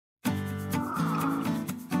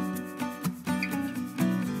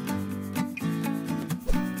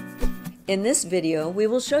In this video, we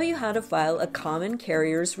will show you how to file a common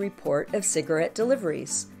carrier's report of cigarette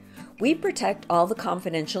deliveries. We protect all the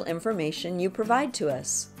confidential information you provide to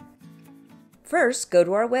us. First, go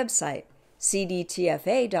to our website, cdtfa.ca.gov,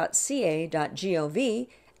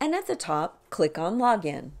 and at the top, click on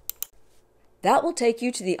Login. That will take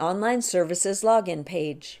you to the Online Services login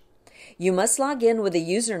page. You must log in with a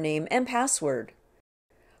username and password.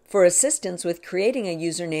 For assistance with creating a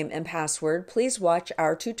username and password, please watch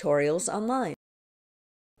our tutorials online.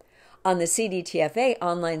 On the CDTFA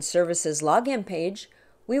Online Services login page,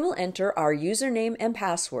 we will enter our username and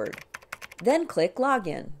password. Then click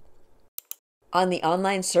Login. On the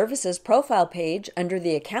Online Services profile page under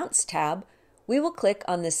the Accounts tab, we will click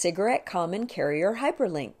on the Cigarette Common Carrier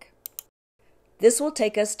hyperlink. This will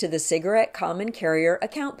take us to the Cigarette Common Carrier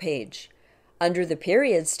account page. Under the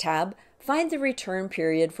Periods tab, find the return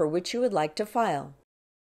period for which you would like to file.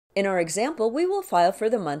 In our example, we will file for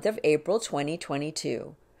the month of April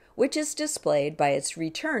 2022, which is displayed by its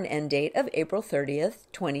return end date of April 30th,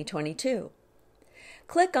 2022.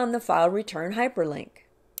 Click on the File Return hyperlink.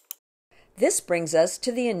 This brings us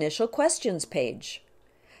to the Initial Questions page.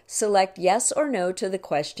 Select yes or no to the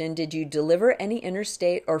question, did you deliver any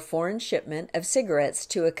interstate or foreign shipment of cigarettes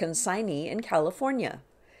to a consignee in California?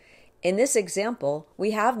 In this example,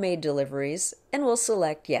 we have made deliveries and will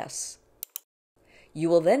select yes. You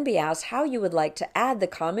will then be asked how you would like to add the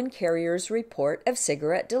common carrier's report of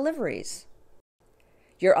cigarette deliveries.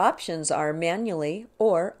 Your options are manually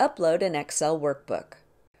or upload an Excel workbook.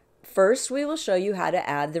 First, we will show you how to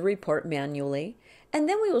add the report manually, and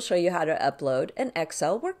then we will show you how to upload an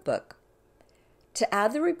Excel workbook. To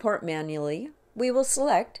add the report manually, we will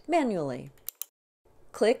select Manually.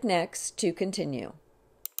 Click Next to continue.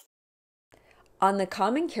 On the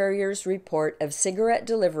Common Carrier's Report of Cigarette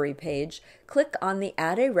Delivery page, click on the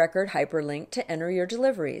Add a Record hyperlink to enter your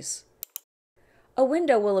deliveries. A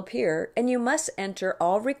window will appear, and you must enter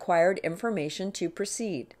all required information to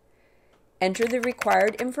proceed. Enter the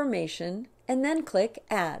required information, and then click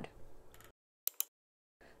Add.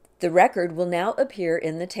 The record will now appear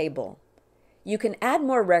in the table. You can add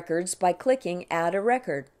more records by clicking Add a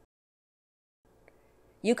Record.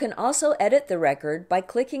 You can also edit the record by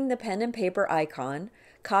clicking the pen and paper icon,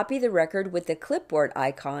 copy the record with the clipboard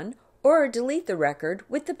icon, or delete the record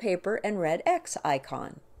with the paper and red X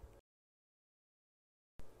icon.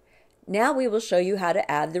 Now we will show you how to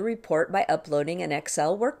add the report by uploading an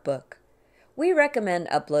Excel workbook. We recommend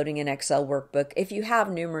uploading an Excel workbook if you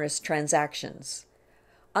have numerous transactions.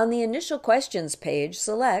 On the Initial Questions page,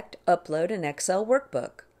 select Upload an Excel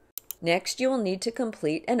workbook. Next, you will need to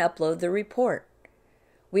complete and upload the report.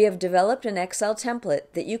 We have developed an Excel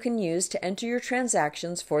template that you can use to enter your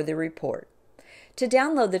transactions for the report. To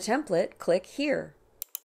download the template, click here.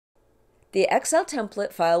 The Excel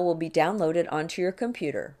template file will be downloaded onto your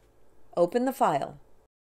computer. Open the file.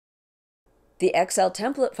 The Excel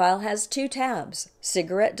template file has two tabs,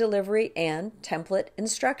 Cigarette Delivery and Template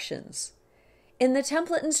Instructions. In the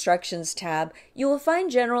Template Instructions tab, you will find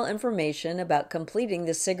general information about completing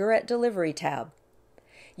the Cigarette Delivery tab.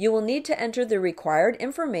 You will need to enter the required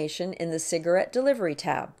information in the Cigarette Delivery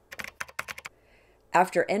tab.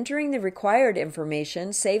 After entering the required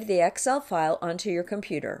information, save the Excel file onto your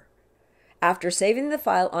computer. After saving the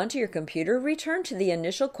file onto your computer, return to the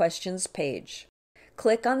Initial Questions page.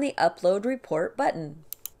 Click on the Upload Report button.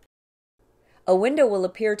 A window will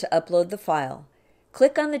appear to upload the file.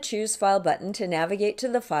 Click on the Choose File button to navigate to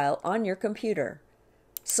the file on your computer.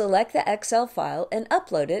 Select the Excel file and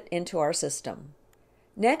upload it into our system.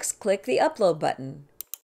 Next, click the Upload button.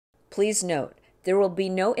 Please note, there will be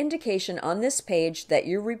no indication on this page that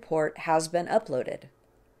your report has been uploaded.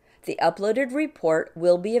 The uploaded report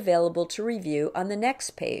will be available to review on the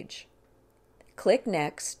next page. Click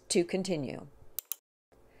Next to continue.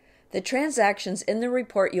 The transactions in the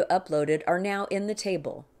report you uploaded are now in the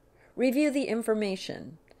table. Review the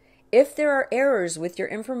information. If there are errors with your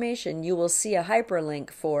information, you will see a hyperlink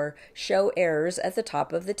for Show Errors at the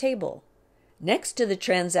top of the table. Next to the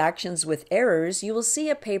transactions with errors, you will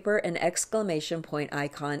see a paper and exclamation point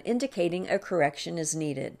icon indicating a correction is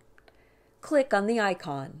needed. Click on the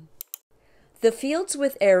icon. The fields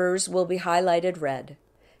with errors will be highlighted red.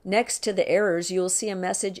 Next to the errors, you will see a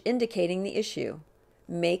message indicating the issue.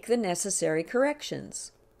 Make the necessary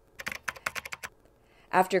corrections.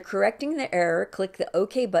 After correcting the error, click the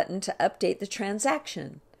OK button to update the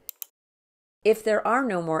transaction. If there are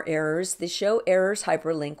no more errors, the Show Errors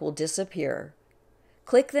hyperlink will disappear.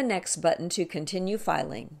 Click the Next button to continue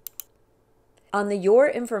filing. On the Your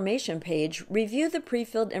Information page, review the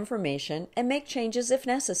pre-filled information and make changes if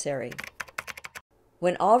necessary.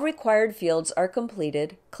 When all required fields are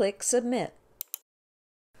completed, click Submit.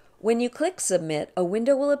 When you click Submit, a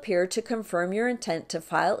window will appear to confirm your intent to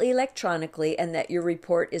file electronically and that your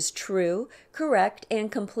report is true, correct,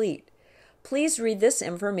 and complete. Please read this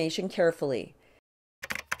information carefully.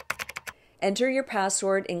 Enter your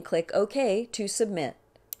password and click OK to submit.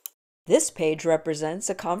 This page represents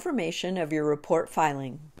a confirmation of your report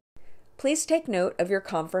filing. Please take note of your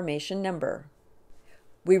confirmation number.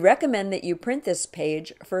 We recommend that you print this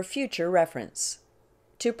page for future reference.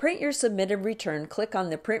 To print your submitted return, click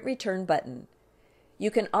on the Print Return button.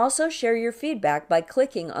 You can also share your feedback by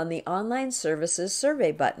clicking on the Online Services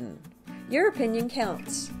Survey button. Your opinion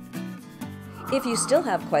counts. If you still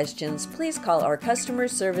have questions, please call our Customer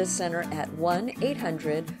Service Center at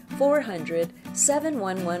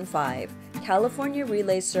 1-800-400-7115, California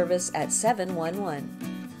Relay Service at 711.